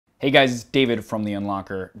Hey guys, it's David from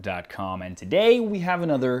theunlocker.com, and today we have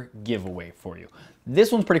another giveaway for you.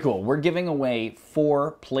 This one's pretty cool. We're giving away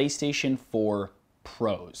 4 PlayStation 4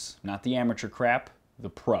 Pros. Not the amateur crap,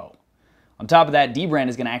 the Pro. On top of that, Dbrand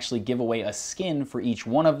is going to actually give away a skin for each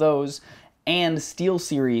one of those, and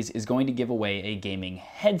SteelSeries is going to give away a gaming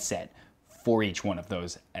headset for each one of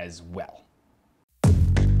those as well.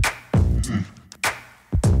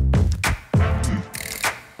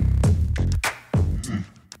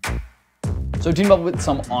 So teamed up with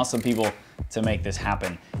some awesome people to make this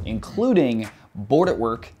happen, including Bored at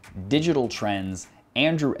Work, Digital Trends,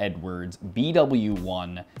 Andrew Edwards,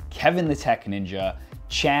 BW1, Kevin the Tech Ninja,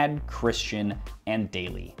 Chad Christian, and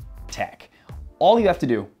Daily Tech. All you have to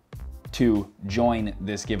do to join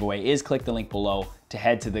this giveaway is click the link below to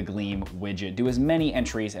head to the Gleam widget. Do as many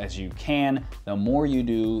entries as you can. The more you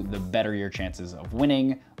do, the better your chances of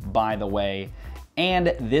winning, by the way.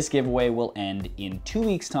 And this giveaway will end in 2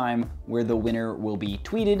 weeks' time, where the winner will be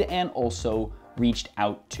tweeted and also reached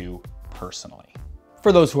out to personally.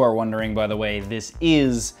 For those who are wondering, by the way, this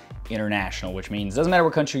is international, which means it doesn't matter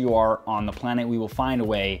what country you are on the planet, we will find a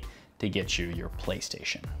way to get you your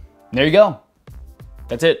PlayStation. There you go.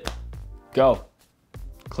 That's it. Go.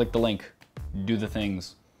 Click the link. Do the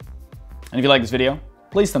things. And if you like this video,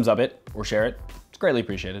 please thumbs up it or share it. It's greatly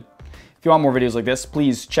appreciated. If you want more videos like this,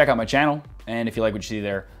 please check out my channel. And if you like what you see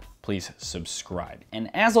there, please subscribe. And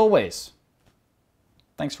as always,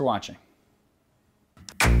 thanks for watching.